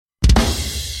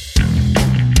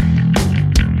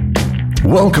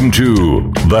Welcome to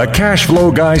the Cash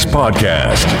Flow Guys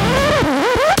podcast.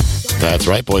 That's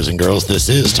right, boys and girls. This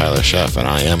is Tyler Sheff, and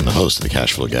I am the host of the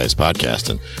Cash Flow Guys podcast.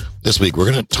 And this week,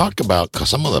 we're going to talk about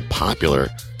some of the popular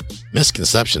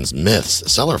misconceptions,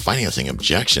 myths, seller financing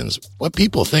objections, what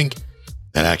people think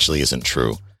that actually isn't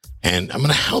true. And I'm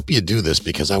going to help you do this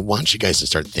because I want you guys to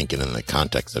start thinking in the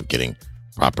context of getting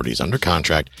properties under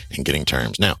contract and getting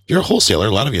terms. Now, if you're a wholesaler,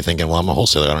 a lot of you are thinking, well, I'm a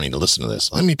wholesaler, I don't need to listen to this.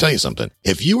 Let me tell you something.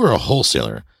 If you were a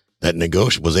wholesaler that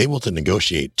was able to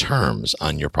negotiate terms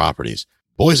on your properties,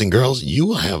 boys and girls, you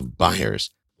will have buyers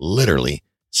literally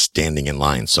standing in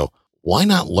line. So why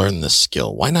not learn this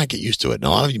skill? Why not get used to it? And a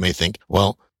lot of you may think,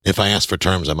 well, if I ask for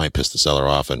terms, I might piss the seller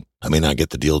off and I may not get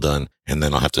the deal done. And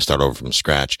then I'll have to start over from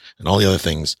scratch and all the other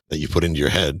things that you put into your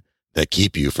head that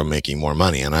keep you from making more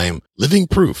money. And I am living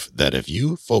proof that if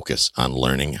you focus on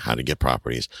learning how to get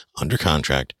properties under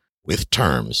contract with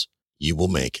terms, you will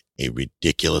make a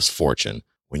ridiculous fortune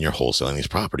when you're wholesaling these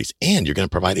properties. And you're going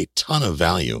to provide a ton of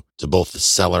value to both the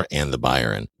seller and the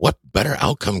buyer. And what better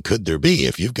outcome could there be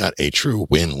if you've got a true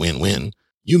win-win-win?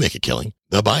 You make a killing.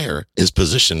 The buyer is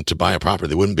positioned to buy a property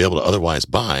they wouldn't be able to otherwise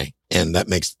buy. And that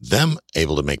makes them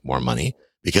able to make more money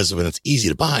because when it's easy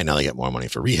to buy, now they get more money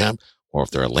for rehab. Or if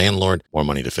they're a landlord, more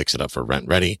money to fix it up for rent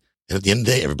ready. And at the end of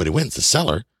the day, everybody wins. The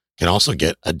seller can also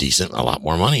get a lot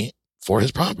more money for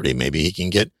his property. Maybe he can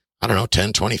get, I don't know,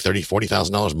 $10, $20, $30,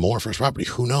 $40,000 more for his property.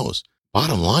 Who knows?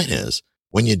 Bottom line is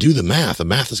when you do the math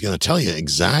is going to tell you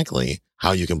exactly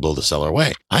how you can blow the seller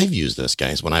away. I've used this,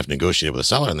 guys, when I've negotiated with a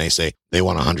seller and they say they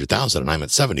want 100,000 and I'm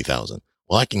at 70,000.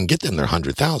 Well, I can get them their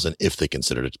 100,000 if they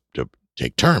consider to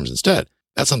take terms instead.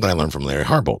 That's something I learned from Larry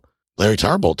Harbolt. Larry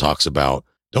Harbolt talks about,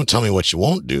 don't tell me what you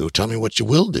won't do. Tell me what you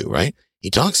will do, right? He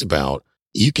talks about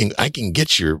I can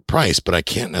get your price, but I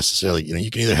can't necessarily,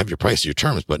 you can either have your price or your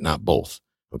terms, but not both.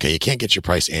 Okay. You can't get your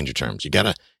price and your terms. You got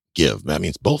to give. That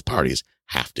means both parties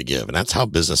have to give. And that's how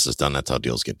business is done. That's how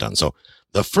deals get done. So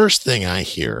the first thing I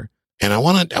hear, and I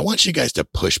want you guys to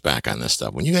push back on this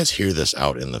stuff. When you guys hear this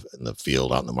out in the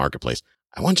field, out in the marketplace,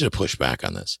 I want you to push back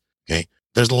on this. Okay.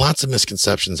 There's lots of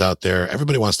misconceptions out there.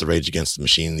 Everybody wants to rage against the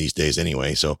machine these days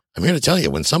anyway. So I'm here to tell you,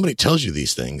 when somebody tells you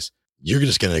these things, you're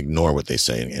just going to ignore what they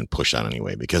say and push on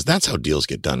anyway, because that's how deals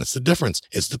get done. It's the difference.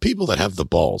 It's the people that have the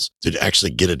balls to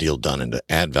actually get a deal done and to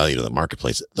add value to the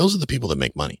marketplace. Those are the people that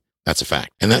make money. That's a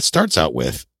fact. And that starts out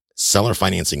with seller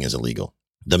financing is illegal.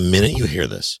 The minute you hear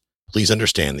this, please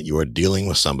understand that you are dealing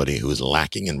with somebody who is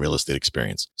lacking in real estate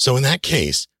experience. So in that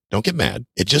case, don't get mad.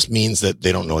 It just means that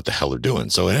they don't know what the hell they're doing.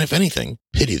 So, and if anything,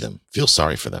 pity them. Feel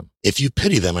sorry for them. If you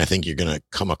pity them, I think you're going to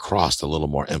come across a little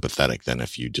more empathetic than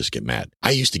if you just get mad.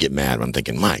 I used to get mad when I'm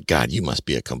thinking, my God, you must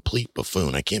be a complete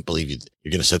buffoon. I can't believe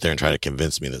you're going to sit there and try to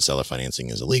convince me that seller financing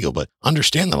is illegal. But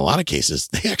understand that in a lot of cases,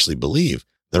 they actually believe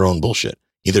their own bullshit.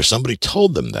 Either somebody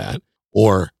told them that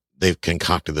or they've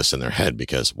concocted this in their head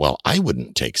because, well, I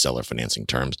wouldn't take seller financing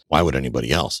terms. Why would anybody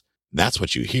else? That's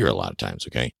what you hear a lot of times,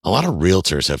 okay? A lot of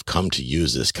realtors have come to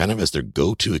use this kind of as their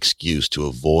go-to excuse to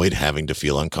avoid having to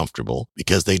feel uncomfortable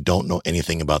because they don't know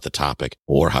anything about the topic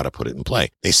or how to put it in play.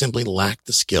 They simply lack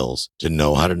the skills to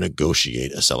know how to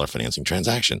negotiate a seller financing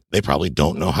transaction. They probably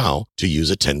don't know how to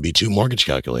use a 10B2 mortgage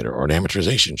calculator or an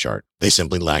amortization chart. They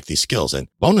simply lack these skills. And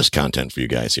bonus content for you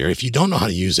guys here, if you don't know how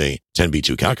to use a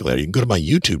 10B2 calculator, you can go to my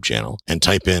YouTube channel and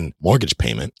type in mortgage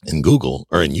payment in Google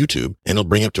or in YouTube, and it'll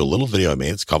bring up to a little video I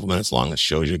made. It's a couple minutes long that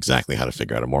shows you exactly how to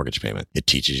figure out a mortgage payment. It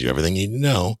teaches you everything you need to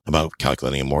know about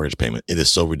calculating a mortgage payment. It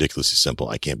is so ridiculously simple.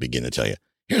 I can't begin to tell you.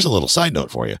 Here's a little side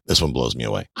note for you. This one blows me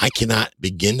away. I cannot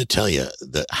begin to tell you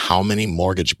how many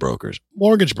mortgage brokers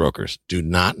do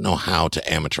not know how to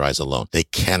amortize a loan. They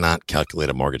cannot calculate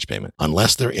a mortgage payment.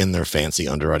 Unless they're in their fancy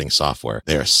underwriting software,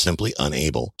 they are simply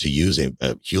unable to use a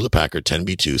Hewlett-Packard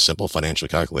 10B2 simple financial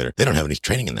calculator. They don't have any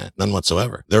training in that, none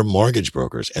whatsoever. They're mortgage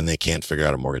brokers and they can't figure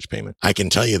out a mortgage payment. I can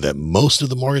tell you that most of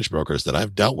the mortgage brokers that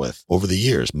I've dealt with over the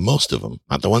years, most of them,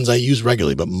 not the ones I use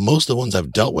regularly, but most of the ones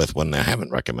I've dealt with when I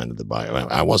haven't recommended the buyer,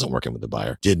 I wasn't working with the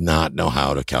buyer, did not know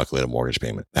how to calculate a mortgage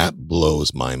payment. That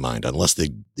blows my mind. Unless the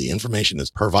information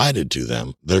is provided to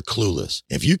them, they're clueless.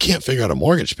 If you can't figure out a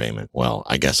mortgage payment, well,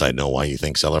 I guess I know why you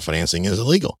think seller financing is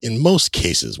illegal. In most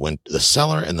cases, when the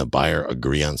seller and the buyer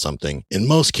agree on something, in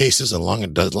most cases, as long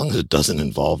as it doesn't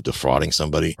involve defrauding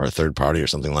somebody or a third party or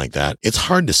something like that, it's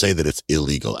hard to say that it's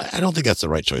illegal. I don't think that's the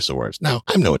right choice of words. Now,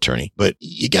 I'm no attorney, but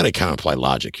you got to kind of apply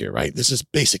logic here, right? This is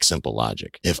basic, simple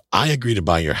logic. If I agree to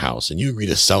buy your house and you agree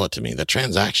to sell it to me, the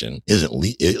transaction isn't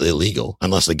illegal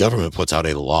unless the government puts out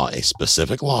a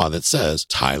specific law that says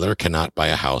Tyler cannot buy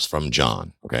a house from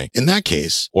John. Okay. In that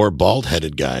case, or bald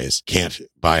headed guys can't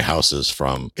buy houses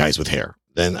from guys with hair.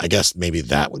 then I guess maybe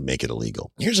that would make it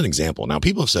illegal. Here's an example. Now,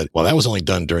 people have said, well, that was only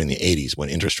done during the 80s when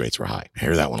interest rates were high. I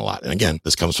hear that one a lot. And again,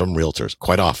 this comes from realtors.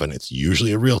 Quite often, it's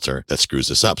usually a realtor that screws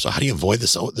this up. So how do you avoid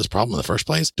this problem in the first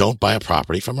place? Don't buy a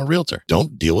property from a realtor.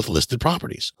 Don't deal with listed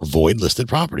properties. Avoid listed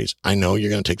properties. I know you're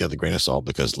going to take that with a grain of salt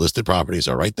because listed properties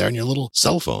are right there in your little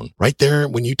cell phone. Right there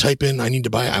when you type in,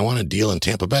 I want a deal in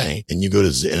Tampa Bay, and you go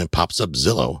to and it pops up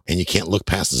Zillow, and you can't look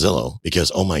past Zillow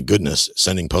because, oh my goodness,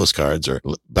 sending postcards, or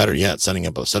better yet, setting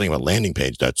up a landing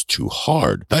page, that's too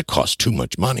hard. That costs too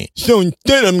much money. So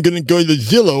instead, I'm going to go to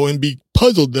Zillow and be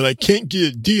puzzled that I can't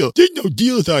get a deal. There's no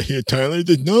deals out here, Tyler.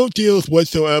 There's no deals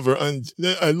whatsoever.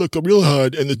 I look real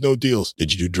hard and there's no deals.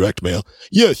 Did you do direct mail?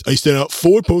 Yes, I sent out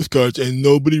 4 postcards and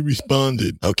nobody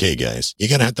responded. Okay, guys, you're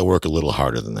going to have to work a little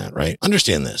harder than that, right?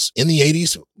 Understand this. In the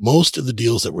 80s, most of the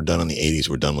deals that were done in the 80s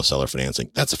were done with seller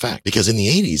financing. That's a fact. Because in the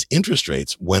 80s, interest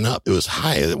rates went up. It was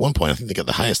high. At one point, I think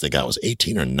the highest they got was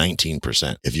 18 or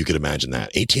 19%. If you could imagine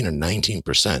that. 18 or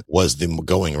 19% was the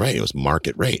going rate. It was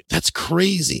market rate. That's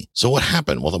crazy. So what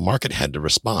happened? Well, the market had to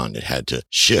respond. It had to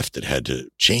shift. It had to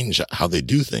change how they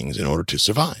do things in order to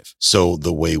survive. So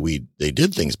the way they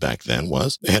did things back then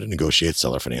was they had to negotiate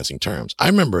seller financing terms. I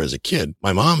remember as a kid,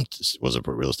 my mom was a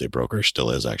real estate broker, still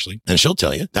is actually, and she'll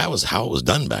tell you that was how it was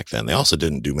done back then. They also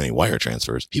didn't do many wire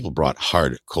transfers. People brought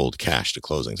hard, cold cash to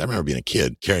closings. I remember being a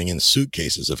kid carrying in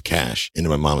suitcases of cash into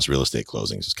my mom's real estate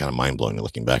closings. It's kind of mind-blowing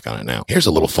looking back on it now. Here's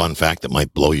a little fun fact that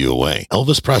might blow you away.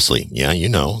 Elvis Presley, yeah, you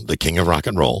know, the king of rock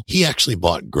and roll, he actually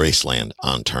bought Graceland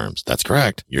on terms. That's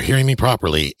correct. You're hearing me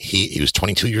properly. He was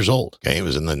 22 years old. Okay. It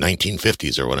was in the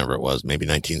 1950s or whatever it was, maybe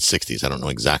 1960s. I don't know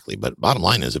exactly, but bottom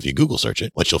line is if you Google search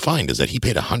it, what you'll find is that he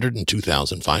paid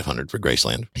 $102,500 for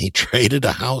Graceland. He traded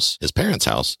a house, his parents'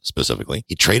 house specifically.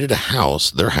 He traded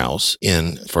their house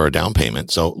in for a down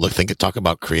payment. So look, talk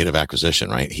about creative acquisition,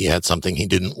 right? He had something he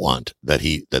didn't want that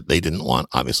they didn't want,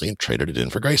 obviously, and traded it in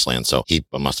for Graceland. So he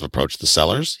must have approached the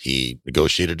sellers. He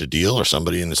negotiated a deal, or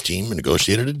somebody in his team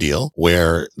negotiated a deal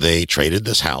where they traded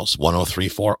this house,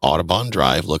 1034 Audubon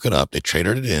Drive. Look it up. They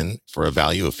traded it in for a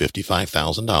value of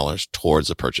 $55,000 towards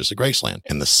the purchase of Graceland.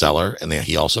 And the seller,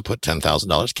 he also put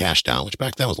 $10,000 cash down, which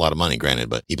back then was a lot of money, granted,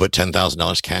 but he put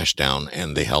 $10,000 cash down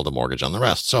and they held a mortgage on the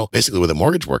rest. So basically what the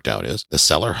mortgage worked out is the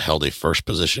seller held a first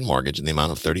position mortgage in the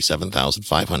amount of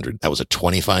 $37,500. That was a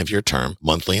 25-year term,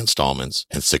 monthly installments,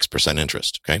 and 6%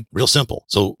 interest. Okay. Real simple.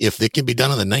 So if it can be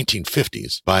done in the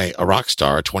 1950s by a rock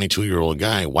star, a 22-year-old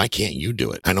guy, why can't you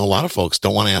do it? I know a lot of folks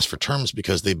don't want to ask for terms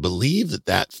because they believe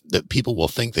that people will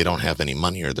think they don't have any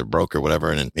money or they're broke or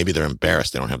whatever. And maybe they're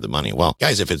embarrassed they don't have the money. Well,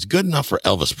 guys, if it's good enough for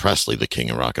Elvis Presley, the king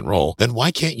of rock and roll, then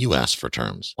why can't you ask for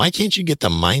terms? Why can't you get the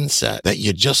mindset that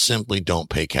you just simply don't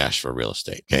pay cash for real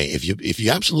estate? Okay. If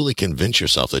you absolutely convince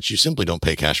yourself that you simply don't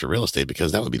pay cash for real estate,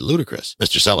 because that would be ludicrous.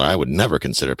 Mr. Seller, I would never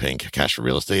consider paying cash for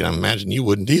real estate. I imagine you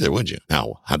wouldn't either, would you?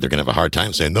 Now, they're going to have a hard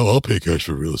time saying, no, I'll pay cash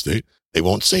for real estate. They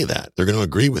won't say that. They're going to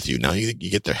agree with you. Now you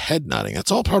get their head nodding.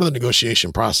 That's all part of the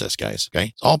negotiation process, guys. Okay.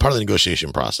 It's all part of the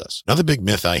negotiation process. Another big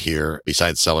myth I hear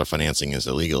besides seller financing is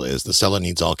illegal is the seller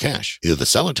needs all cash. Either the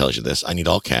seller tells you this, I need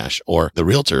all cash, or the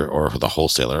realtor or the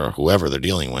wholesaler or whoever they're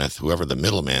dealing with, whoever the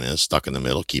middleman is stuck in the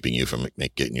middle, keeping you from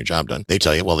getting your job done. They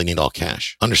tell you, well, they need all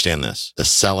cash. Understand this. The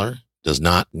seller does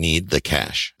not need the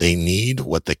cash. They need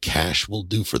what the cash will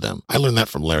do for them. I learned that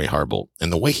from Larry Harbolt,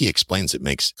 and the way he explains it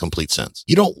makes complete sense.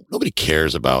 Nobody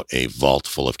cares about a vault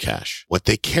full of cash. What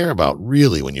they care about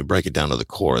really, when you break it down to the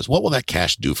core, is what will that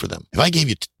cash do for them? If I gave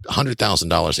you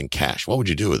 $100,000 in cash, what would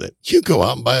you do with it? You go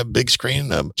out and buy a big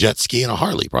screen, a jet ski, and a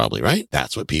Harley probably, right?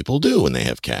 That's what people do when they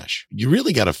have cash. You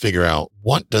really got to figure out,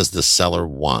 what does the seller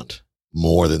want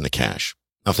more than the cash?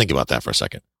 Now think about that for a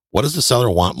second. What does the seller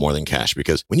want more than cash?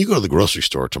 Because when you go to the grocery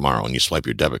store tomorrow and you swipe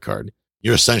your debit card,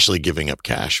 you're essentially giving up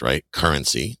cash, right?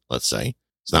 Currency, let's say.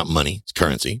 It's not money, it's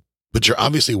currency. But you're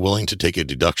obviously willing to take a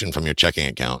deduction from your checking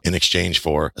account in exchange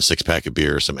for a 6-pack of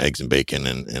beer, some eggs and bacon,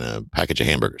 and a package of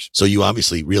hamburgers. So you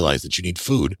obviously realize that you need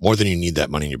food more than you need that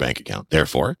money in your bank account.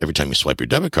 Therefore, every time you swipe your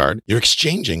debit card, you're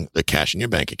exchanging the cash in your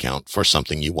bank account for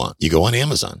something you want. You go on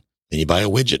Amazon and you buy a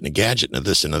widget and a gadget and a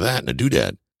this and a that and a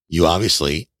doodad. You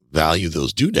obviously value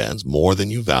those doodads more than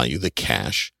you value the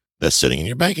cash that's sitting in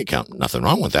your bank account. Nothing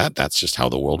wrong with that. That's just how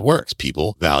the world works.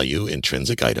 People value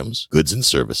intrinsic items, goods and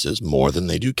services more than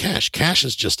they do cash. Cash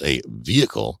is just a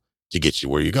vehicle to get you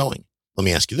where you're going. Let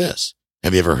me ask you this.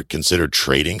 Have you ever considered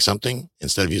trading something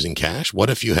instead of using cash? What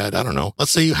if you had, I don't know,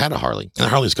 let's say you had a Harley, and the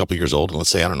Harley's a couple years old, and let's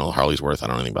say, I don't know, Harley's worth, I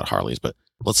don't know anything about Harleys, but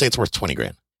let's say it's worth 20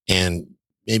 grand. And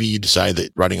maybe you decide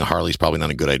that riding a Harley is probably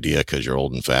not a good idea because you're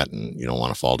old and fat and you don't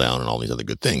want to fall down and all these other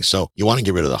good things. So you want to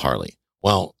get rid of the Harley.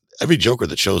 Well, every joker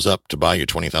that shows up to buy your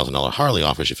 $20,000 Harley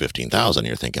offers you $15,000.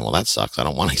 You're thinking, well, that sucks. I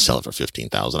don't want to sell it for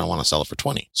 $15,000. I want to sell it for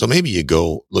 $20,000. So maybe you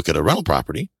go look at a rental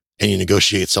property and you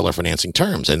negotiate seller financing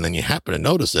terms. And then you happen to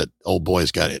notice that old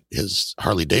boy's got his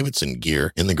Harley Davidson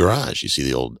gear in the garage. You see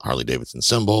the old Harley Davidson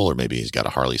symbol, or maybe he's got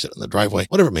a Harley sitting in the driveway,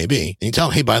 whatever it may be. And you tell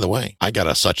him, hey, by the way, I got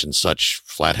a such and such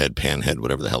flathead, panhead,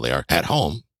 whatever the hell they are at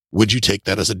home. Would you take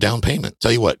that as a down payment?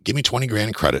 Tell you what, give me $20,000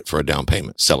 in credit for a down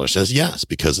payment. Seller says yes,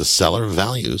 because the seller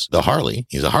values the Harley.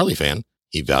 He's a Harley fan.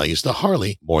 He values the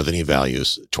Harley more than he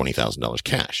values $20,000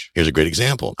 cash. Here's a great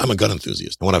example. I'm a gun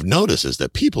enthusiast. And what I've noticed is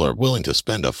that people are willing to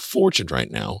spend a fortune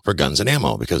right now for guns and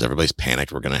ammo because everybody's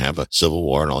panicked. We're going to have a civil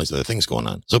war and all these other things going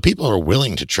on. So people are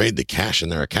willing to trade the cash in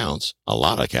their accounts, a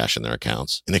lot of cash in their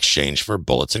accounts, in exchange for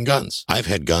bullets and guns. I've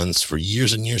had guns for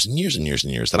years and years and years and years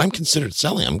and years that I'm considering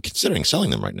selling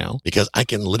them right now because I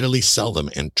can literally sell them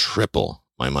and triple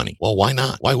my money. Well, why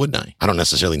not? Why wouldn't I? I don't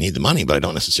necessarily need the money, but I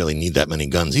don't necessarily need that many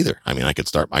guns either. I mean, I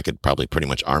could probably pretty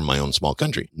much arm my own small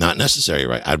country. Not necessary,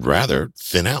 right? I'd rather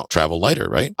thin out, travel lighter,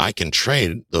 right? I can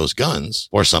trade those guns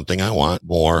for something I want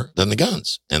more than the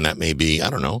guns. And that may be, I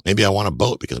don't know, maybe I want a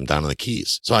boat because I'm down in the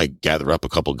Keys. So I gather up a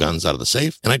couple guns out of the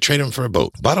safe and I trade them for a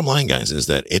boat. Bottom line, guys, is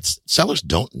that sellers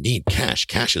don't need cash.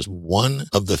 Cash is one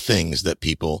of the things that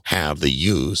people have, they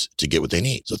use to get what they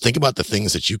need. So think about the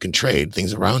things that you can trade,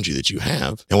 things around you that you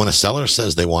have. And when a seller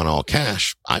says they want all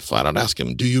cash, I flat out ask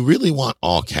him, do you really want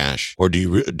all cash, or do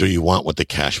you want what the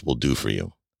cash will do for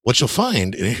you? What you'll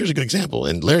find, and here's a good example,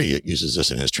 and Larry uses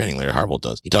this in his training, Larry Harbolt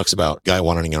does. He talks about a guy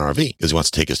wanting an RV because he wants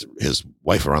to take his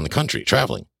wife around the country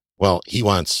traveling. Well, he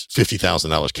wants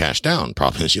 $50,000 cash down.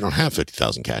 Problem is you don't have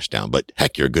 $50,000 cash down, but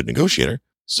heck, you're a good negotiator.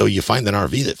 So you find an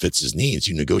RV that fits his needs.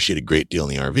 You negotiate a great deal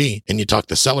in the RV, and you talk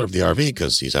the seller of the RV,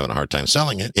 because he's having a hard time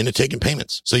selling it, into taking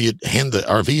payments. So you hand the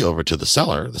RV over to the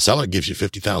seller. The seller gives you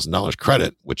 $50,000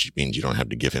 credit, which means you don't have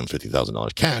to give him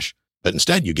 $50,000 cash. But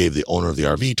instead, you gave the owner of the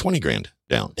RV $20,000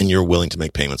 down, and you're willing to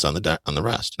make payments on the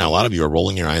rest. Now, a lot of you are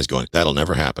rolling your eyes going, that'll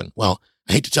never happen. Well,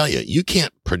 I hate to tell you, you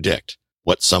can't predict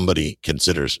what somebody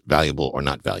considers valuable or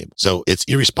not valuable. So it's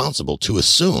irresponsible to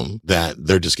assume that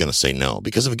they're just going to say no.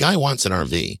 Because if a guy wants an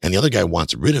RV and the other guy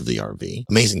wants rid of the RV,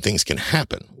 amazing things can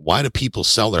happen. Why do people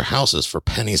sell their houses for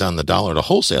pennies on the dollar to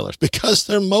wholesalers? Because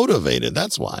they're motivated.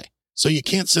 That's why. So you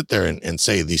can't sit there and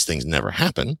say these things never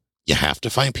happen. You have to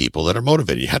find people that are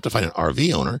motivated. You have to find an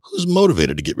RV owner who's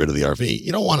motivated to get rid of the RV.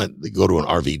 You don't want to go to an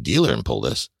RV dealer and pull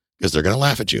this because they're going to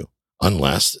laugh at you.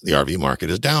 Unless the RV market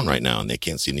is down right now and they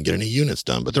can't seem to get any units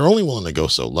done, but they're only willing to go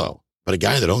so low. But a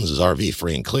guy that owns his RV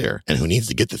free and clear and who needs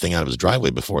to get the thing out of his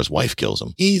driveway before his wife kills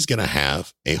him, he's going to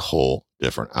have a whole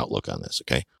different outlook on this,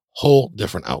 okay? Whole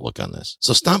different outlook on this.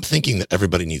 So stop thinking that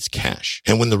everybody needs cash.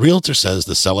 And when the realtor says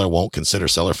the seller won't consider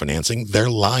seller financing, they're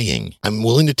lying. I'm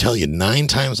willing to tell you 9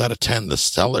 times out of 10,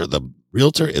 the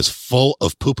realtor is full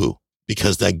of poo-poo.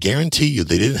 Because I guarantee you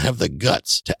they didn't have the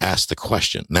guts to ask the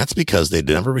question. And that's because they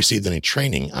never received any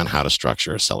training on how to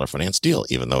structure a seller finance deal,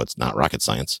 even though it's not rocket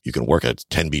science. You can work a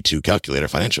 10B2 calculator,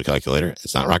 financial calculator.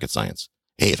 It's not rocket science.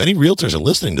 Hey, if any realtors are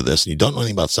listening to this and you don't know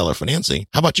anything about seller financing,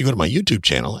 how about you go to my YouTube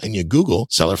channel and you Google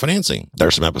seller financing? There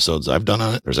are some episodes I've done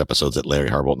on it. There's episodes that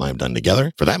Larry Harbolt and I have done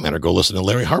together. For that matter, go listen to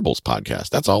Larry Harbolt's podcast.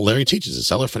 That's all Larry teaches is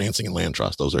seller financing and land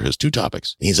trust. Those are his 2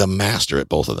 topics. He's a master at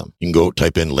both of them. You can go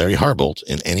type in Larry Harbolt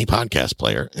in any podcast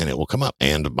player and it will come up.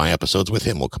 And my episodes with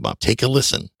him will come up. Take a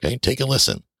listen. Okay. Take a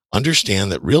listen.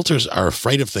 Understand that realtors are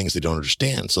afraid of things they don't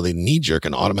understand. So they knee-jerk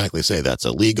and automatically say that's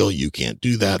illegal. You can't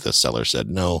do that. The seller said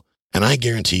no. And I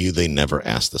guarantee you they never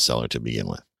asked the seller to begin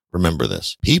with. Remember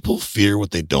this. People fear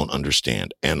what they don't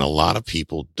understand. And a lot of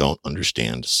people don't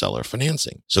understand seller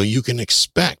financing. So you can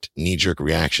expect knee-jerk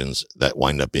reactions that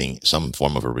wind up being some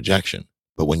form of a rejection.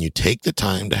 But when you take the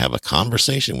time to have a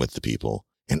conversation with the people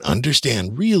and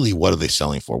understand really what are they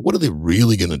selling for? What are they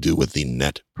really going to do with the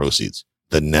net proceeds?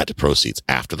 The net proceeds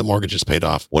after the mortgage is paid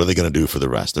off. What are they going to do for the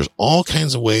rest? There's all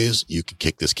kinds of ways you can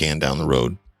kick this can down the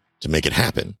road to make it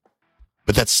happen.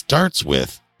 But that starts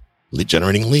with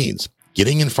generating leads,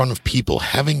 getting in front of people,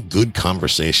 having good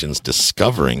conversations,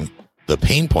 discovering the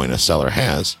pain point a seller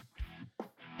has,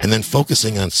 and then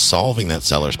focusing on solving that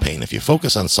seller's pain. If you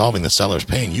focus on solving the seller's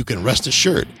pain, you can rest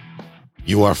assured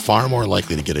you are far more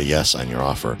likely to get a yes on your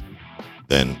offer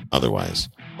than otherwise.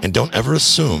 And don't ever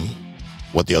assume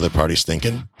what the other party's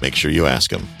thinking. Make sure you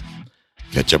ask them.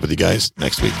 Catch up with you guys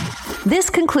next week. This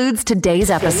concludes today's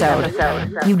episode.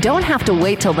 You don't have to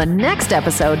wait till the next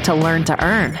episode to learn to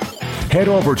earn. Head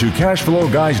over to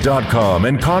cashflowguys.com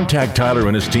and contact Tyler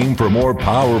and his team for more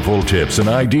powerful tips and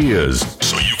ideas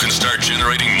so you can start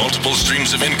generating multiple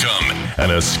streams of income and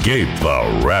escape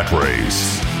the rat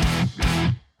race.